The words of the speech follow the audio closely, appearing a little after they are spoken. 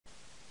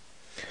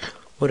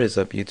What is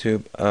up,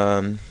 YouTube?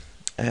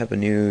 I have a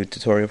new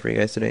tutorial for you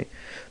guys today.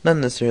 Not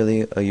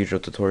necessarily a usual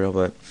tutorial,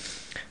 but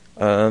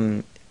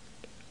um,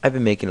 I've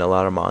been making a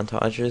lot of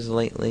montages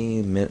lately,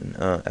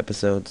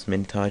 episodes,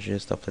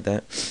 mintages, stuff like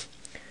that.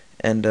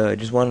 And I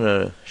just wanted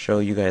to show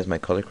you guys my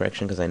color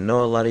correction because I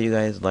know a lot of you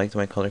guys liked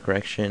my color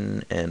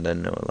correction, and I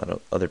know a lot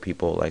of other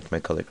people liked my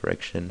color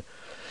correction.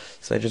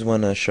 So I just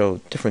want to show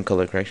different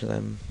color corrections.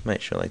 I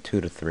might show like 2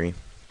 to 3.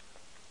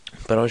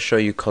 But I'll show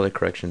you color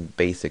correction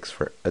basics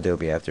for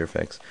Adobe After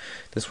Effects.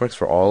 This works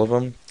for all of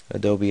them.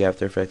 Adobe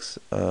After Effects,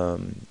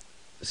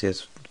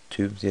 CS2,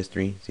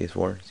 CS3,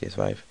 CS4,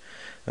 CS5.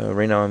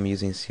 Right now I'm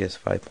using CS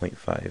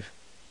 5.5,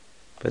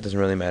 but it doesn't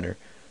really matter.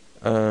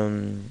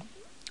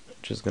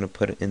 Just gonna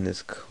put it in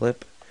this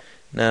clip.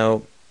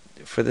 Now,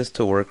 for this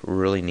to work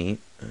really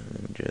neat,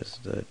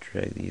 just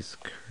drag these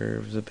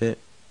curves a bit.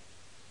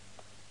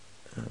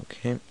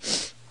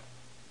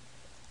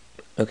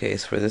 Okay,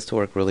 so for this to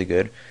work really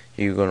good,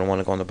 you're going to want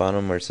to go on the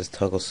bottom where it says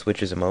toggle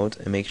switches and modes,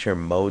 and make sure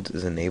modes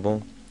is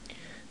enabled.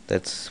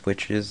 That's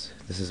switches,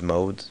 this is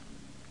modes.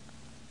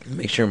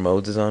 Make sure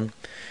modes is on.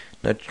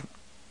 Now,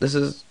 this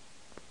is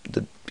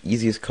the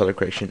easiest color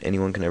correction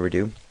anyone can ever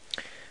do.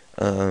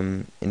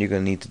 And you're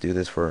going to need to do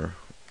this for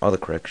all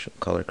the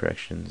color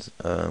corrections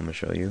I'm going to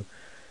show you.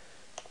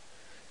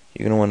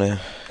 You're going to want to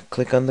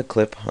click on the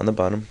clip on the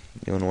bottom.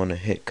 You're going to want to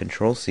hit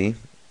Control C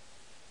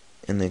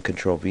and then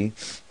Control V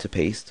to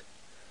paste.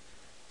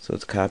 So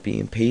it's copy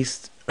and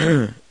paste.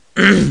 Oh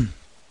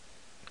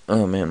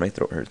man, my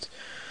throat hurts.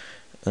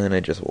 And I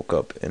just woke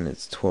up and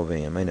it's 12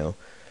 a.m. I know.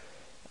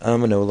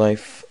 I'm a no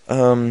life.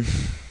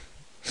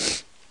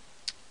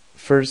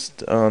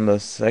 First on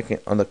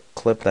the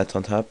clip that's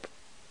on top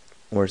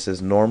where it says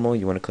normal,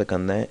 you want to click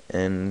on that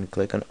and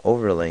click on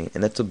overlay,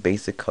 and that's a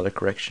basic color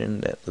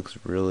correction that looks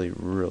really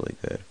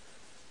good.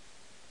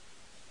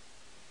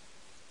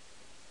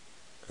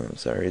 I'm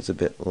sorry, it's a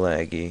bit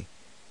laggy.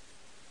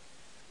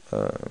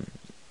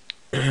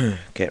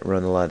 Can't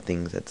run a lot of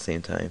things at the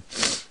same time.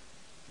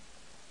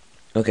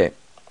 Okay,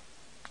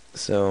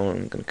 so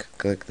I'm gonna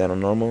click that on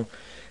normal.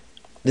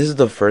 This is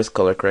the first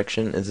color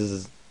correction, and this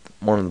is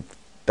one of the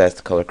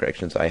best color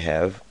corrections I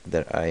have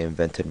that I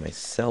invented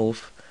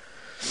myself.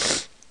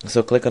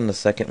 So click on the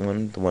second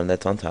one, the one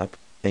that's on top,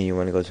 and you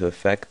want to go to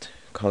Effect,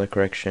 Color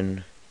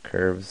Correction,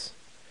 Curves.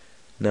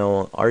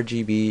 Now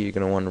RGB, you're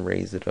gonna want to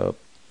raise it up.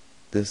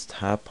 This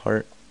top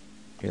part,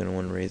 you're gonna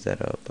want to raise that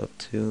up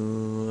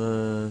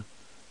to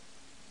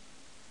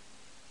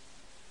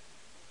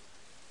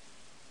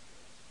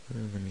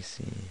let me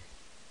see.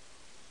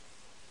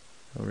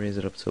 I'll raise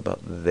it up to about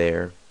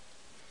there.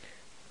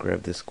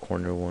 Grab this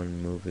corner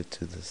one, move it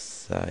to the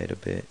side a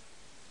bit.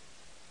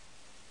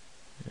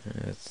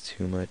 That's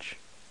too much.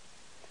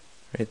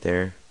 Right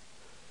there.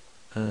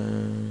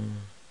 Move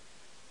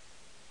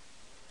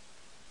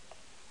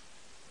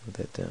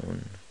that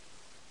down.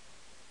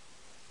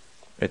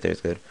 Right there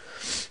is good.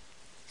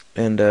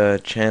 And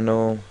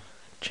channel,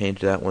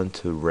 change that one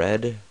to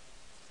red.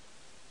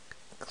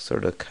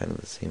 Sort of kind of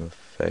the same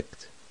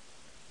effect.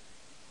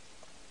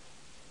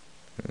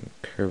 And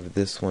curve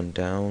this one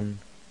down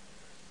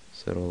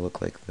so it'll look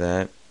like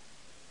that.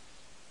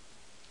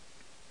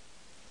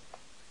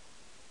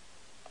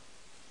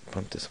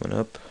 Bump this one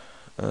up.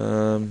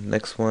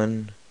 Next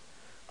one,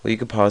 well, you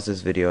can pause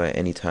this video at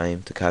any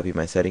time to copy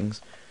my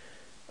settings.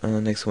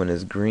 Next one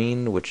is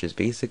green, which is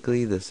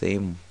basically the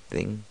same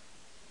thing.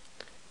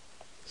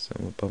 So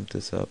I'm going to bump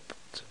this up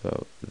to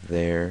about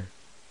there.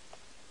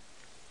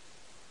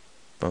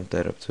 Bump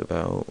that up to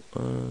about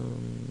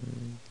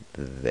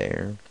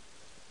there.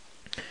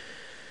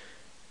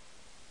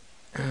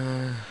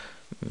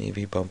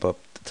 Maybe bump up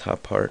the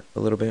top part a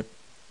little bit.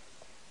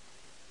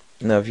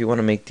 Now if you want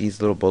to make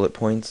these little bullet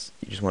points,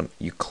 you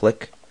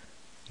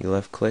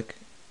left click,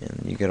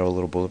 and you get a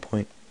little bullet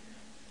point.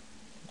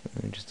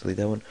 Let me just delete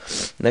that one.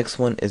 Next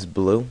one is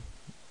blue.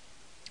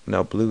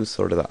 Now blue is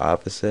sort of the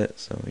opposite,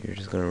 so you're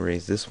just going to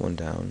raise this one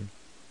down,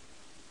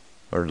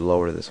 or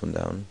lower this one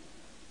down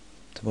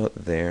to about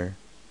there,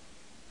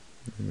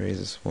 and raise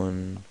this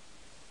one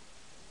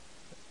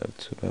up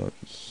to about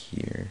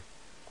here.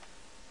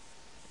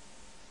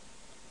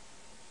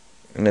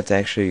 And that's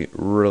actually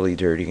really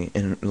dirty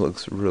and it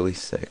looks really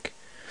sick.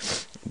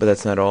 But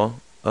that's not all.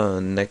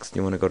 Next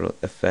you want to go to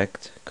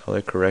Effect,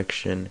 Color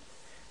Correction,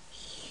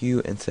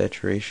 Hue and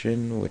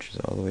Saturation, which is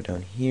all the way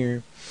down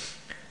here.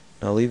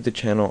 Now leave the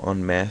channel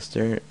on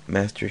Master.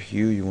 Master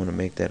Hue, you want to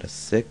make that a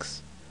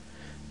 6.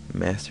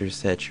 Master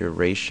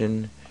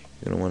Saturation,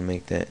 you're going to want to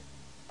make that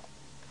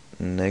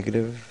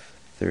negative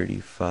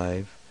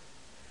 35.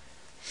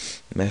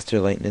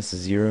 Master Lightness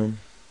is 0.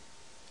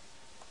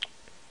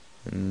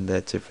 And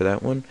that's it for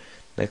that one.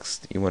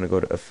 Next, you want to go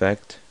to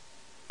Effect,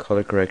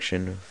 Color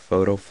Correction,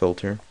 Photo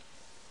Filter.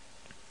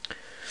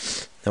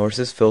 Now where it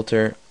says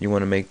Filter, you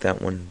want to make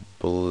that one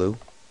blue.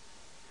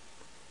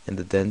 And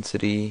the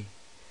density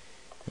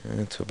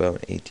to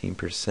about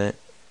 18%.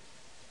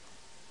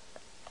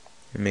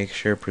 And make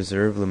sure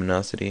Preserve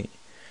Luminosity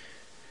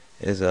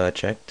is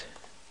checked.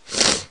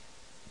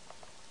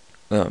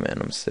 Oh man,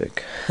 I'm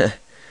sick.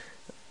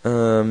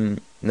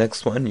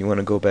 Next one, you want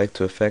to go back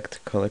to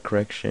effect, color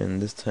correction.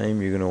 This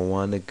time you're going to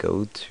want to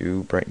go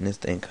to brightness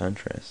and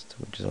contrast,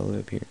 which is all the way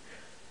up here.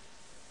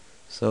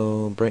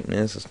 So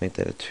brightness, let's make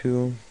that a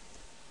 2.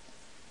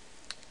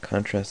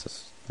 Contrast,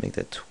 let's make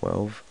that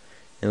 12.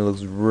 And it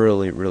looks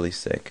really, really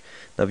sick.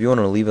 Now if you want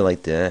to leave it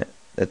like that,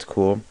 that's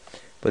cool.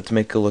 But to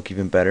make it look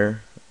even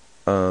better,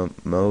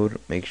 mode,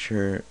 make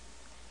sure,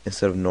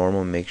 instead of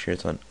normal, make sure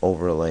it's on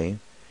overlay.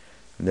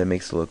 That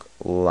makes it look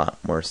a lot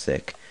more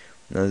sick.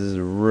 Now this is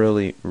a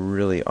really,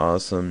 really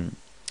awesome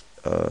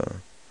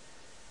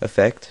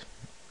effect,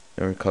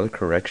 or color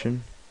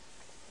correction.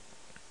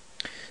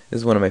 This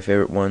is one of my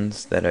favorite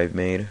ones that I've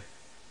made.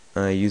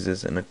 I use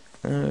this in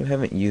I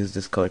haven't used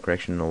this color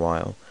correction in a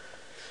while,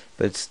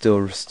 but it's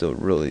still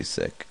really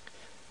sick.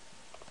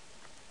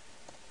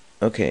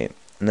 Okay,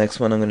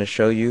 next one I'm going to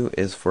show you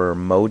is for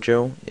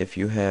Mojo. If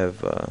you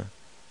have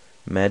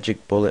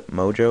Magic Bullet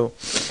Mojo,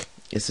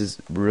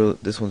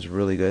 this one's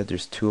really good.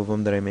 There's 2 of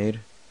them that I made.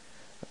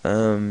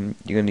 You're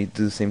gonna need to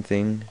do the same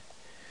thing.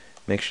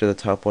 Make sure the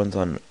top one's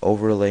on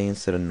overlay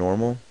instead of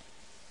normal.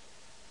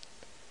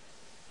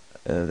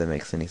 That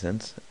makes any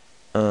sense.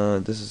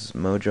 This is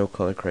Mojo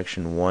Color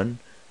Correction 1.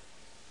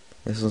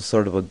 This one's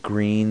sort of a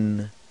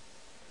green,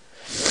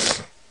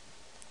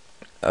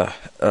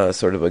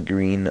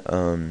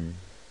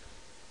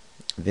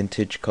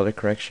 vintage color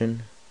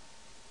correction.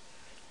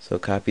 So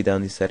copy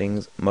down these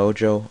settings.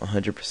 Mojo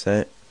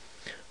 100%,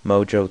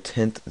 Mojo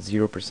tint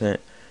 0%,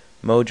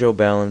 Mojo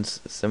balance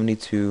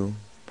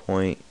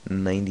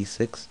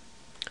 72.96,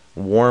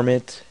 warm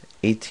it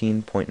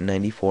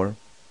 18.94,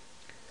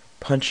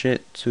 punch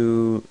it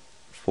to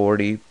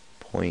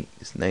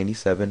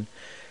 40.97,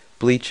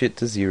 bleach it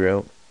to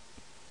 0,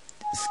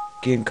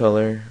 skin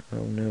color,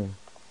 oh no,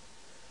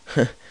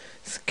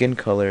 skin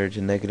color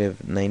to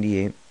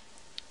 -98,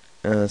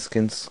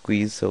 skin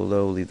squeeze so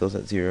low, leave those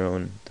at 0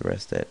 and the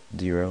rest at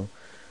 0.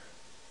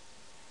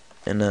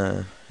 And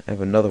I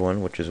have another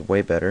one which is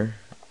way better,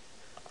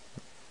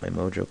 my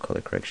Mojo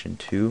Color Correction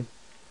 2.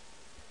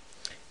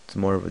 It's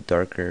more of a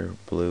darker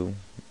blue,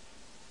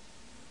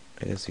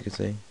 I guess you could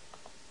say.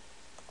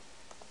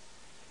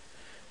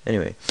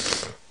 Anyway,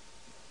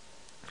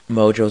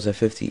 Mojo's at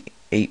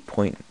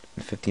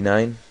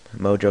 58.59,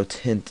 Mojo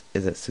tint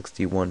is at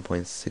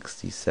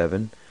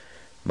 61.67,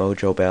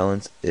 Mojo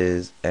balance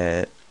is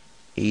at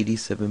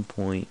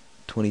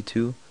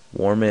 87.22,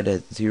 warm it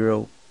at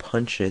 0,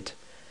 punch it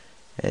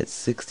at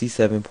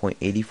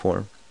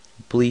 67.84,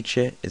 bleach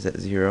it is at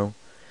 0,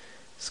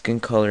 skin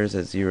color is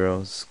at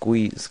 0,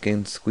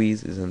 skin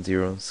squeeze is on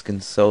 0,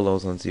 skin solo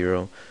is on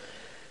 0,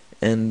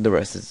 and the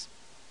rest is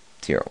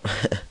 0.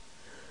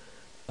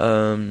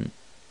 And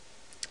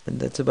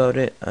that's about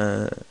it.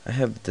 I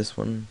have this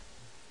one.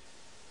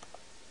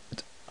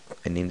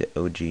 I named it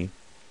OG,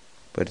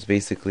 but it's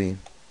basically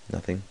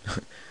nothing.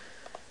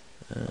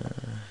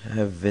 I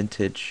have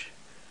vintage.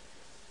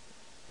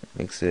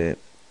 Makes it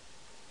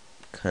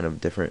kind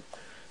of different,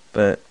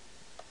 but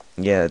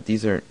yeah,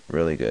 these aren't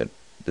really good.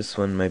 This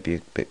one might be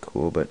a bit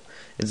cool, but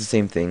it's the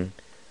same thing.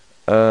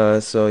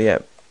 So yeah,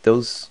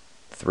 those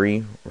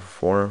 3 or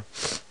 4,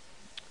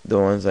 the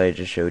ones I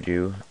just showed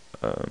you,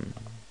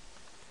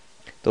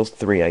 those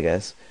 3 I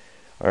guess,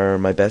 are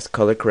my best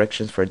color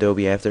corrections for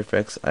Adobe After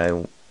Effects.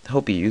 I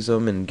hope you use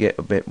them and get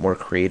a bit more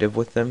creative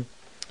with them.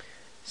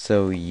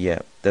 So yeah,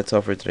 that's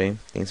all for today.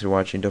 Thanks for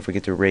watching. Don't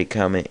forget to rate,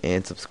 comment,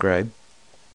 and subscribe.